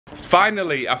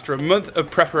Finally, after a month of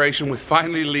preparation, we're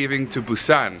finally leaving to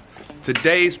Busan.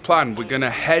 Today's plan, we're gonna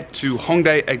head to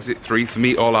Hongdae Exit 3 to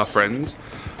meet all our friends.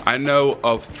 I know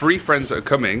of 3 friends that are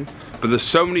coming, but there's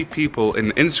so many people in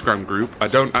the Instagram group, I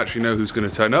don't actually know who's gonna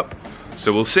turn up,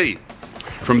 so we'll see.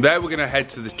 From there, we're gonna head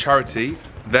to the charity.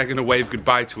 They're gonna wave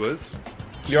goodbye to us.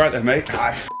 You alright there, mate?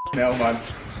 No, man.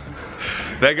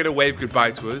 They're gonna wave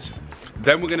goodbye to us.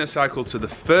 Then we're gonna cycle to the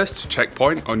first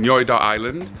checkpoint on Yeouido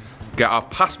Island, get our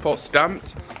passport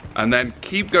stamped, and then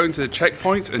keep going to the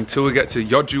checkpoints until we get to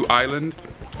Yeoju Island,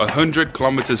 100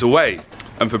 kilometers away.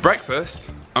 And for breakfast,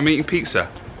 I'm eating pizza.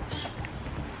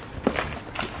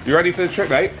 You ready for the trip,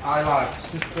 mate? Aye,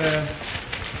 lads. Just,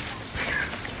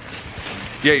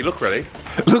 Yeah, you look ready.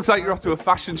 Looks like you're off to a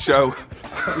fashion show.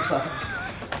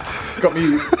 got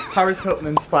me Paris Hilton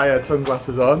inspired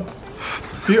sunglasses on.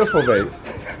 Beautiful, mate.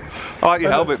 I like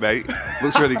your helmet, mate.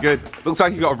 Looks really good. Looks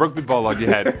like you got a rugby ball on your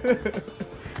head.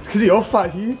 It's because you're fat,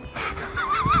 Hugh.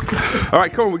 All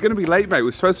right, come on, we're gonna be late, mate.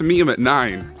 We're supposed to meet him at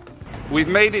 9. We've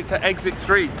made it to exit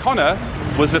 3. Connor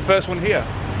was the first one here.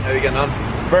 How are you getting on?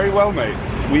 Very well, mate.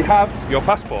 We have your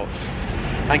passport.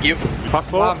 Thank you.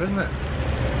 Passport? Fab, isn't it?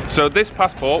 So this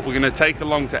passport we're gonna take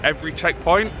along to every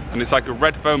checkpoint, and it's like a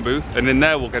red phone booth, and in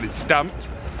there we'll get it stamped,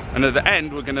 and at the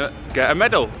end we're gonna get a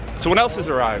medal. Someone else has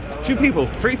arrived. 2 people,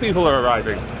 3 people are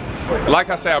arriving. Like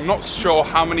I say, I'm not sure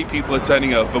how many people are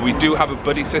turning up, but we do have a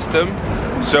buddy system.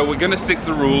 So we're gonna stick to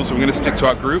the rules, we're gonna stick to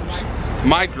our groups.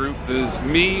 My group, there's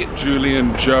me,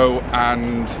 Julian, Joe,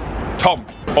 and Tom.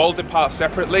 All depart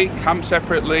separately, camp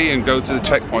separately, and go to the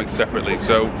checkpoints separately.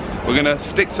 So we're gonna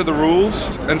stick to the rules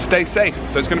and stay safe.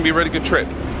 So it's gonna be a really good trip.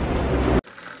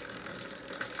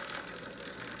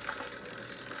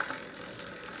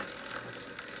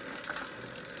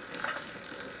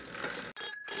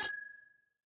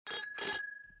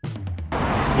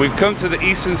 We've come to the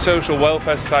Eastern Social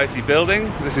Welfare Society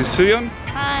building. This is Suyun.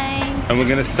 Hi. And we're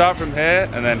gonna start from here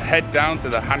and then head down to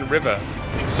the Han River.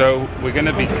 So we're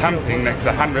gonna be camping next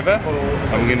to Han River,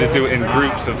 and we're gonna do it in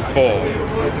groups of 4.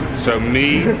 So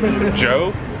me,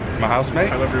 Joe, my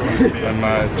housemate, and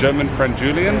my German friend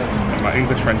Julian, and my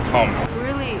English friend Tom.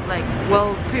 Really like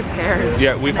well prepared.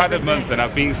 Yeah, we've had a month, and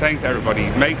I've been saying to everybody,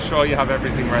 make sure you have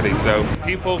everything ready. So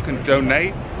people can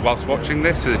donate whilst watching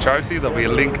this to the charity. There'll be a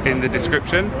link in the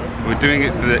description. We're doing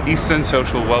it for the Eastern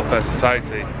Social Welfare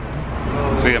Society.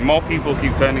 So yeah, more people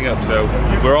keep turning up, so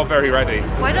we're all very ready.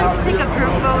 Why don't you take a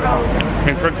group photo?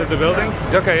 In front of the building?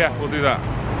 Okay, yeah, we'll do that.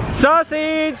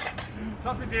 Sausage!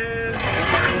 Sausages!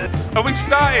 And we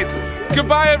started!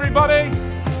 Goodbye, everybody!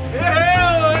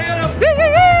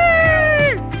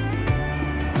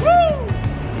 Woo!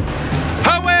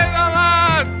 Away, the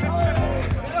lads!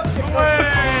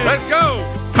 Let's go!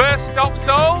 First stop,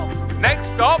 Seoul. Next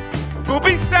stop,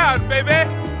 Busan,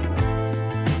 baby!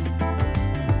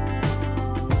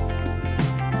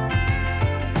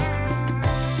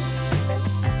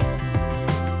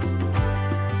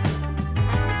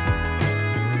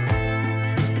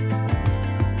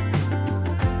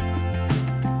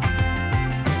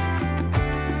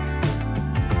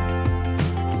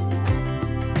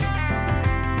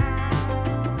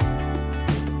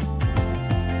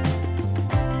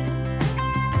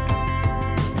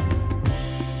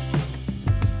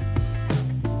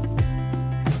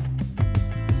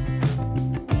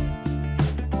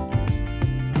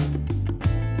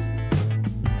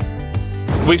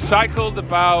 We've cycled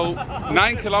about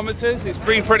 9 kilometers. It's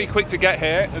been pretty quick to get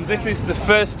here, and this is the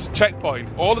first checkpoint.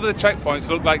 All of the checkpoints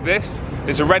look like this.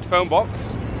 It's a red phone box.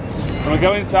 And we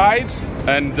go inside,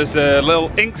 and there's a little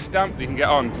ink stamp that you can get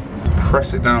on.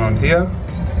 Press it down on here,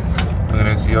 and then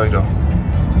it's Yeouido.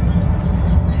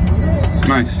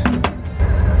 Nice.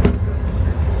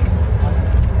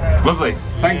 Lovely.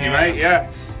 Thank you, mate.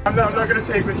 Yes. I'm not gonna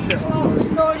take this shit.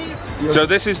 Oh, sorry. So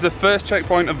this is the first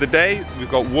checkpoint of the day.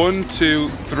 We've got 1, 2,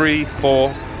 3,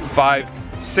 4, 5,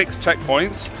 6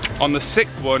 checkpoints. On the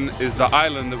 6th one is the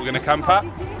island that we're gonna camp at.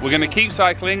 We're gonna keep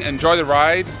cycling, enjoy the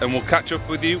ride, and we'll catch up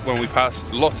with you when we pass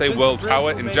Lotte World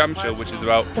Tower in Jamshil, which is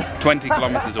about 20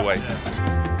 kilometers away.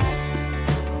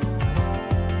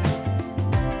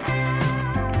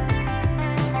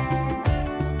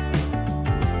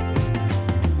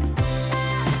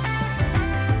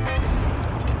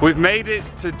 We've made it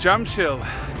to Jamshil.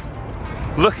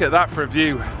 Look at that for a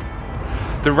view.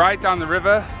 The ride down the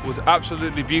river was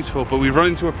absolutely beautiful, but we run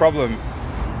into a problem.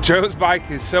 Joe's bike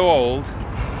is so old,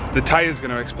 the tire's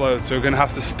gonna explode, so we're gonna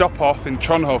have to stop off in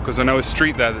Chonho, because I know a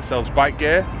street there that sells bike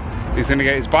gear. He's gonna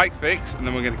get his bike fixed, and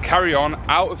then we're gonna carry on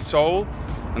out of Seoul,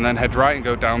 and then head right and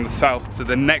go down the south to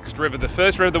the next river. The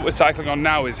first river that we're cycling on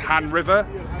now is Han River,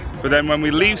 But then when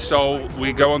we leave Seoul,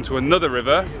 we go onto another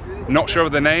river. Not sure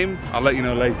of the name, I'll let you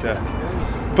know later.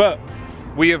 But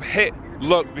we have hit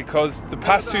luck because the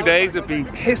past 2 days have been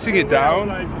pissing it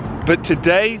down. But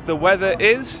today, the weather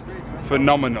is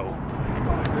phenomenal.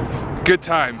 Good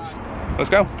times. Let's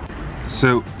go.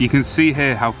 So you can see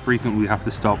here how frequent we have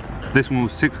to stop. This one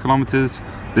was 6 kilometers,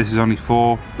 this is only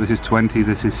 4, this is 20,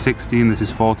 this is 16, this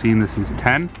is 14, this is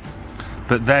 10.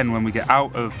 But then when we get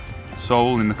out of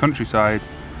Seoul in the countryside,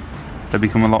 they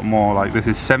become a lot more. Like this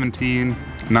is 17,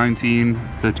 19,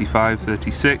 35,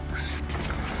 36,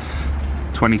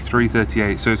 23,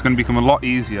 38. So it's going to become a lot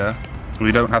easier.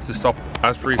 We don't have to stop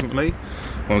as frequently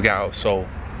when we get out of Seoul.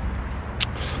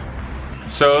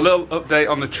 So a little update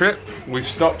on the trip. We've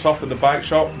stopped off at the bike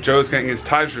shop. Joe's getting his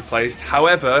tires replaced.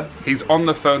 However, he's on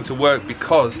the phone to work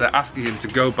because they're asking him to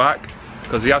go back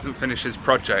because he hasn't finished his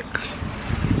projects.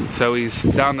 So he's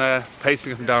down there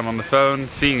pacing up and down on the phone,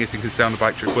 seeing if he can stay on the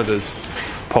bike trip with us.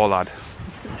 Poor lad.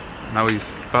 Now he's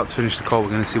about to finish the call.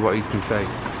 We're going to see what he can say.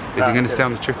 Is he going to stay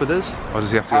on the trip with us, or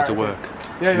does he have to go to work?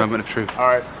 Yeah, it's a moment of truth.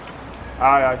 Alright.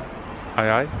 Aye, aye. Aye,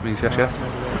 aye? Means yes, yes?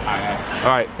 Aye, aye.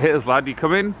 Alright, hit us, lad. You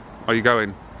coming? Or are you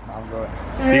going? I'm going.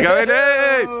 You going?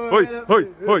 Hey! Hoi, hoi,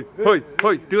 hoi, hoi,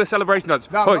 hoi. Do a celebration dance.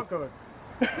 No, Hoi. I'm not going.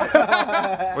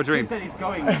 What do you mean? He said he's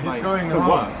going. He's going to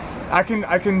what? I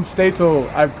can stay till,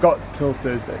 I've got till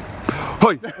Thursday.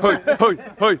 Hoi, hoi, hoi,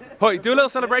 hoi, hoi. Do a little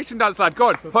celebration dance, lad. Go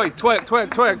on. Hoi, twerk, twerk,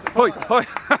 twerk. Hoi, hoi.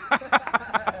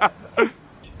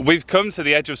 We've come to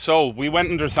the edge of Seoul. We went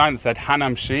under a sign that said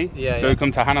Hanam-si. So we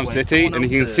come to Hanam City, and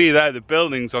you can see there the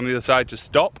buildings on the other side just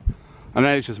stop, and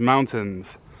then it's just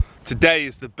mountains. Today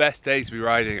is the best day to be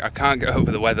riding. I can't get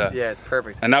over the weather. Yeah, it's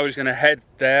perfect. And now we're just going to head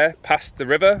there, past the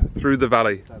river, through the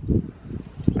valley.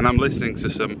 And I'm listening to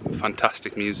some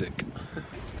fantastic music.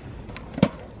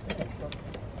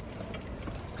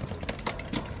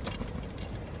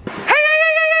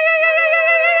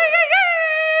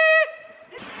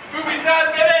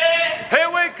 Here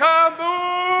we come,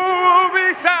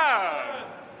 Busan!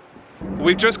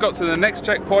 We've just got to the next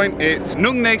checkpoint. It's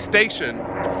Nungne Station.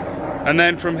 And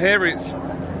then from here it's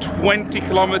 20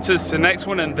 kilometers to the next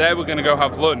one, and there we're going to go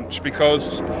have lunch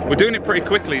because we're doing it pretty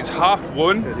quickly. It's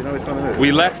 1:30.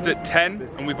 We left at 10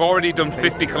 and we've already done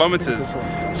 50 kilometers.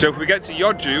 So if we get to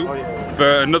Yeoju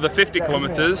for another 50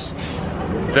 kilometers,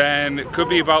 then it could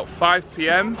be about 5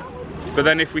 p.m. But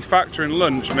then if we factor in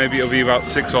lunch, maybe it'll be about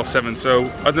 6 or 7. So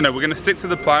I don't know, we're going to stick to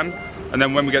the plan, and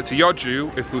then when we get to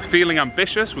Yeoju, if we're feeling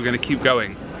ambitious, we're going to keep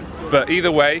going. But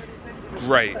either way,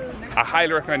 great. I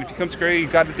highly recommend, if you come to Korea, you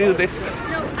got to do this.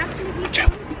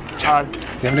 Joe,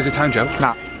 you having a good time, Joe?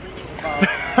 Nah.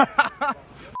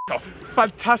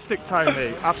 Fantastic time,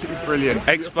 mate. Absolutely brilliant.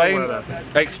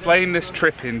 Explain this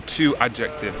trip in 2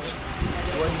 adjectives.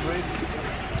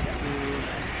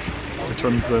 Which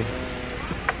one's the...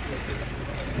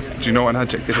 Do you know what an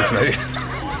adjective is, mate?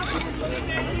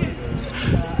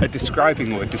 A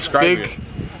describing word. Describe it.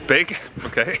 Big?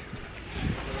 Okay.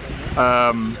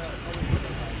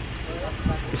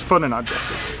 It's fun and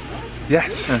adjective.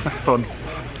 Yes. Yeah, fun.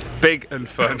 Big and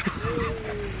fun.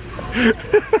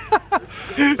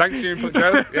 Thanks for your input,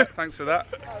 Joe. Yeah, thanks for that.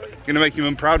 Gonna make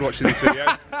you proud watching this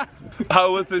video.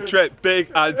 How was the trip?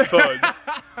 Big and fun.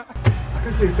 I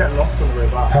can see he's getting lost on the way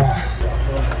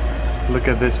back. Look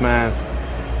at this man.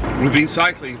 We've been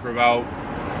cycling for about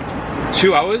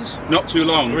 2 hours, not too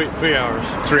long. 3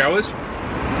 hours. 3 hours?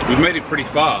 We've made it pretty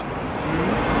far.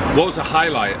 What was the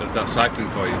highlight of that cycling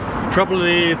for you?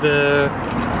 Probably the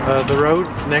road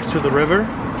next to the river.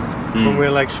 When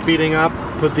we're like speeding up,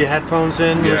 put the headphones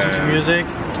in, listen to music.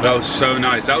 That was so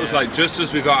nice. That was like just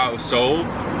as we got out of Seoul,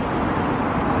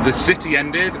 the city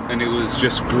ended and it was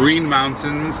just green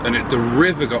mountains, and the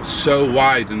river got so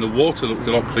wide and the water looked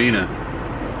a lot cleaner.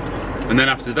 And then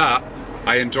after that,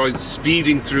 I enjoyed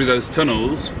speeding through those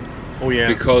tunnels. Oh yeah.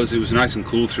 Because it was nice and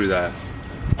cool through there.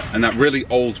 And that really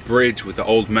old bridge with the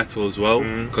old metal as well,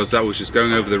 because that was just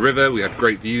going over the river. We had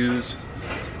great views.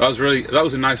 That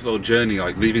was a nice little journey,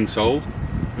 like leaving Seoul.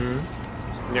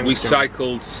 We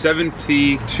cycled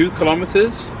 72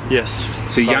 kilometers. Yes.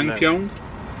 To Yangpyeong,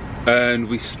 and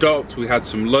we stopped. We had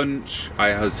some lunch. I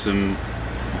had some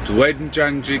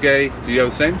doenjang jjigae. Do you have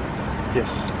the same?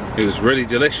 Yes. It was really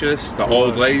delicious. The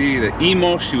old lady, the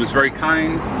imo, she was very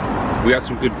kind. We had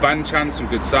some good banchan, some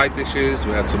good side dishes.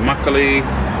 We had some makgeolli.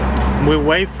 We're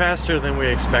way faster than we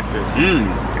expected.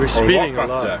 We're speeding a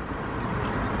lot.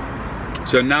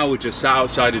 So now we're just sat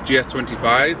outside of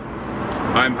GS25.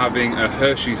 I'm having a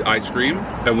Hershey's ice cream,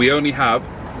 and we only have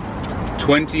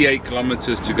 28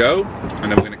 kilometers to go,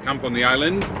 and then we're going to camp on the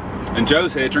island. And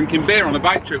Joe's here drinking beer on a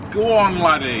bike trip. Go on,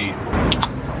 laddie.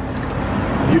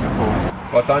 Beautiful.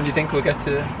 What time do you think we'll get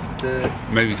to the...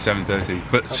 Maybe 7:30.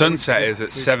 But sunset is at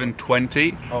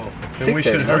 7:20. Oh, then we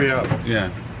should hurry up. Yeah.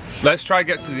 Let's try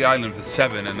get to the island for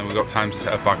 7 and then we've got time to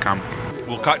set up our camp.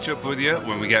 We'll catch up with you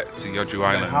when we get to Jeju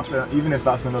Island. Even if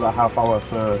that's another half hour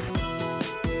for...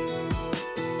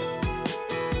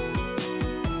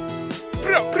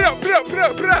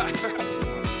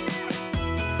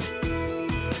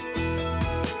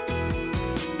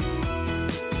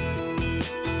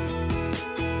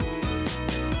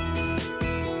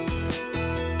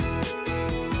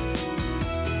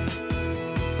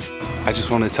 I just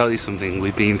want to tell you something.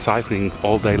 We've been cycling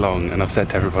all day long and I've said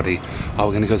to everybody, oh,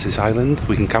 we're going to go to this island,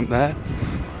 we can camp there.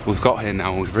 We've got here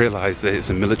now and we've realised that it's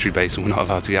a military base and we're not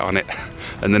allowed to get on it.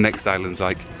 And the next island's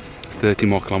like 30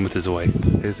 more kilometres away.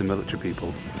 Here's the military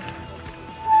people.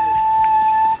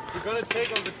 We're gonna take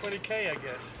on the 20k, I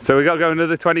guess. So we got to go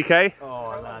another 20k?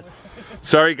 Oh, lad.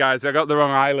 Sorry guys, I got the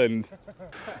wrong island.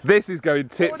 This is going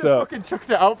tits up. Fucking chucked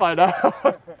it out by now.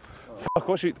 Fuck,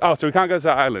 what should... Oh, so we can't go to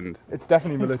that island? It's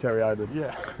definitely military island.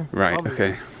 Yeah. Right,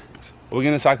 okay. We're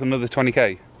going to cycle another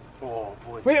 20k? Oh,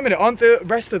 boys. Wait a minute, aren't the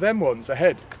rest of them ones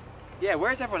ahead? Yeah,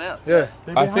 where's everyone else? Yeah.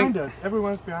 They're behind us.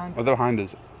 Everyone's behind us. Oh, they're behind us.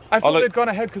 I thought look, they'd gone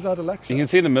ahead because I had a lecture. You can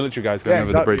see the military guys going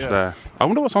over the bridge there. I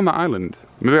wonder what's on that island.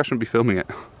 Maybe I shouldn't be filming it.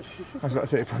 I was about to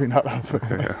say, probably not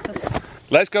that.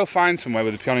 Let's go find somewhere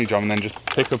with a piano drum and then just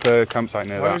pick up a campsite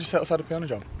near Why that. would you sit outside a piano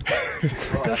drum?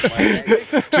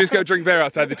 Just go drink beer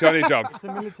outside the piano drum.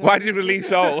 Why did we leave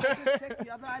Seoul?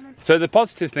 So the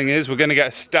positive thing is we're going to get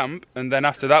a stamp and then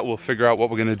after that we'll figure out what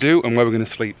we're going to do and where we're going to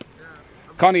sleep.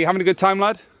 Connie, you having a good time,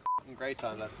 lad? Great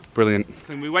time, lad. Brilliant.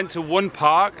 We went to one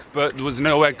park, but there was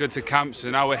nowhere good to camp, so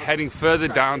now we're heading further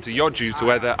down to Jeju, to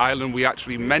where the island we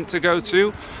actually meant to go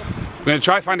to. We're going to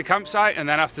try find a campsite, and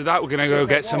then after that we're going to go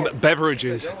get some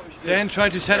beverages. Dan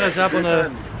tried to set us up on a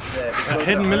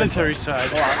hidden military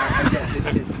site.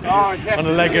 On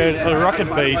a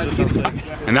rocket base or something.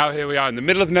 And now here we are in the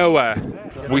middle of nowhere.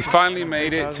 We finally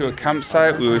made it to a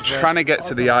campsite. We were trying to get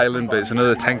to the island, but it's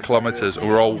another 10 kilometers and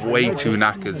we're all way too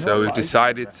knackered, so we've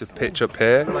decided to pitch up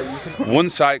here. One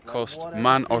site cost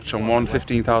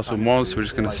 15,000 won, so we're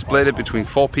just going to split it between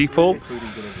 4 people.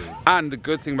 And the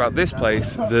good thing about this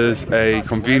place, there's a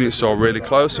convenience store really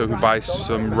close, so we can buy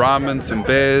some ramen, some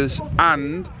beers.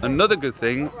 And another good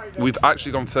thing, we've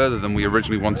actually gone further than we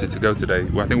originally wanted to go today.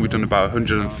 I think we've done about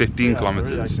 115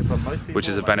 kilometers, which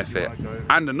is a benefit.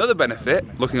 And another benefit,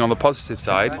 looking on the positive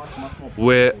side,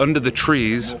 we're under the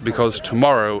trees because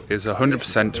tomorrow is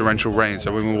 100% torrential rain.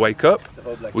 So when we wake up,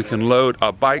 we can load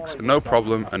our bikes, no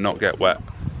problem, and not get wet.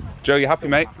 Joe, you happy,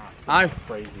 mate? I'm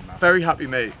very happy,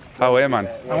 mate. How are you, man?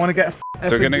 I want to get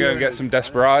So we're going to go get some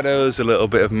Desperados, a little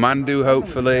bit of Mandu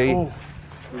hopefully,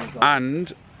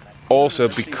 and also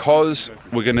because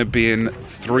we're going to be in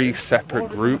 3 separate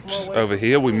groups over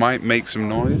here, we might make some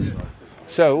noise.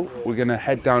 So we're going to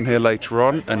head down here later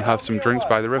on and have some drinks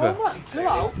by the river.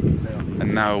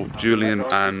 And now Julian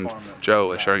and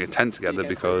Joe are sharing a tent together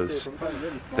because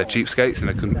they're cheapskates and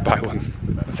they couldn't buy one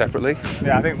separately.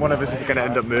 Yeah, I think one of us is going to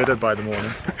end up murdered by the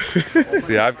morning. So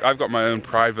yeah, I've got my own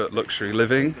private luxury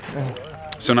living.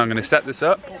 So now I'm going to set this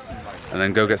up and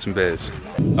then go get some beers.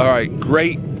 Alright,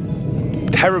 great,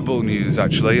 terrible news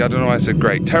actually. I don't know why I said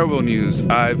great. Terrible news.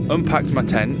 I've unpacked my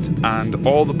tent and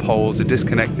all the poles are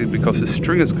disconnected because the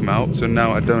string has come out, so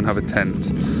now I don't have a tent.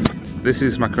 This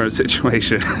is my current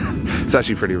situation. It's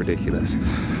actually pretty ridiculous.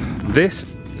 This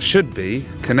should be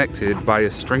connected by a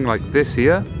string like this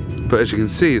here, but as you can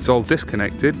see it's all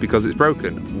disconnected because it's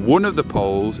broken. One of the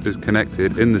poles is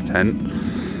connected in the tent,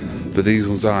 but these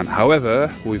ones aren't. However,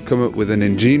 we've come up with an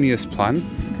ingenious plan.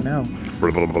 No.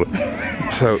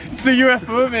 So it's the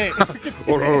UFO, mate.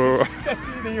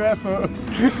 The UFO.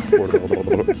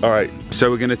 Alright,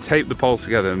 so we're going to tape the poles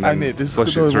together and then mate, this flush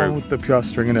is it the through. one with the pure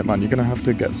string in it, man. You're going to have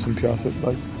to get some pure stuff,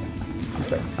 like.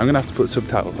 Okay. I'm going to have to put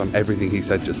subtitles on everything he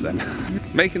said just then.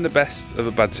 Making the best of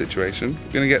a bad situation.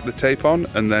 Going to get the tape on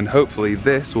and then hopefully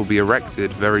this will be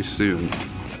erected very soon.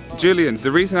 Julian,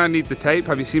 the reason I need the tape,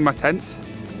 have you seen my tent?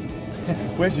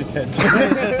 Where's your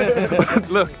tent?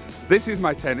 Look, this is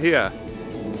my tent here.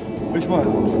 Which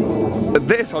one?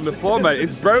 This on the floor, mate,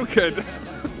 is broken.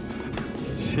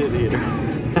 Shit,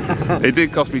 Ian. It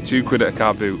did cost me £2 at a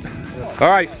car boot.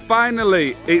 Alright,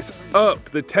 finally, it's up.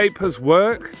 The tape has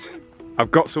worked.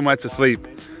 I've got somewhere to sleep.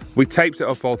 We taped it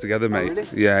up all together, mate. Oh,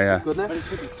 really? Yeah. Good now?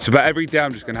 So but every day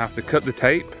I'm just going to have to cut the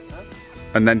tape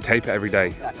and then tape it every day.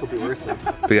 That could be worse then.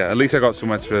 But yeah, at least I got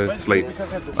somewhere to sleep.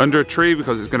 Under a tree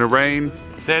because it's going to rain.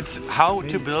 That's how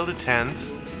to build a tent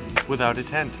without a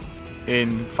tent.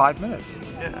 In 5 minutes.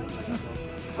 Yeah.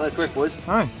 Nice work, boys.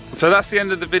 Hi. So that's the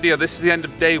end of the video. This is the end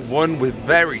of day 1. We're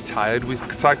very tired. We've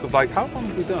cycled like, how long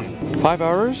have we done? 5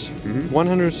 hours,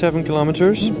 107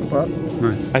 kilometers.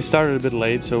 Nice. I started a bit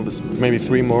late, so it was maybe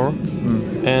 3 more.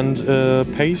 And a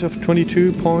pace of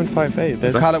 22.58.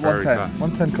 That's Call it very 110. fast.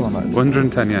 110 kilometers.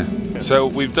 110, yeah. So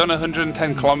we've done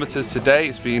 110 kilometers today.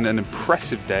 It's been an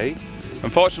impressive day.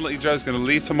 Unfortunately, Joe's going to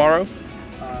leave tomorrow.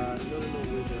 I'm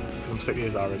sick of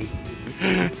these already.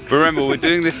 But remember, we're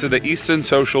doing this to the Eastern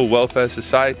Social Welfare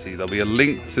Society. There'll be a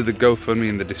link to the GoFundMe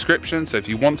in the description, so if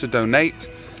you want to donate,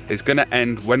 it's going to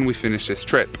end when we finish this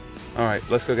trip. Alright,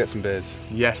 let's go get some beers.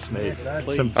 Yes, mate.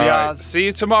 Some Alright, see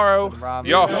you tomorrow.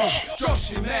 Yo.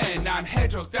 조심해 난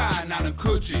해적다 나는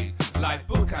굳이 like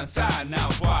북한산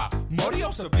나와 머리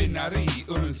없어 빛나리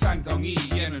우는 쌍둥이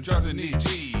얘는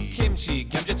조던이지 김치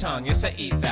감자청에서 있다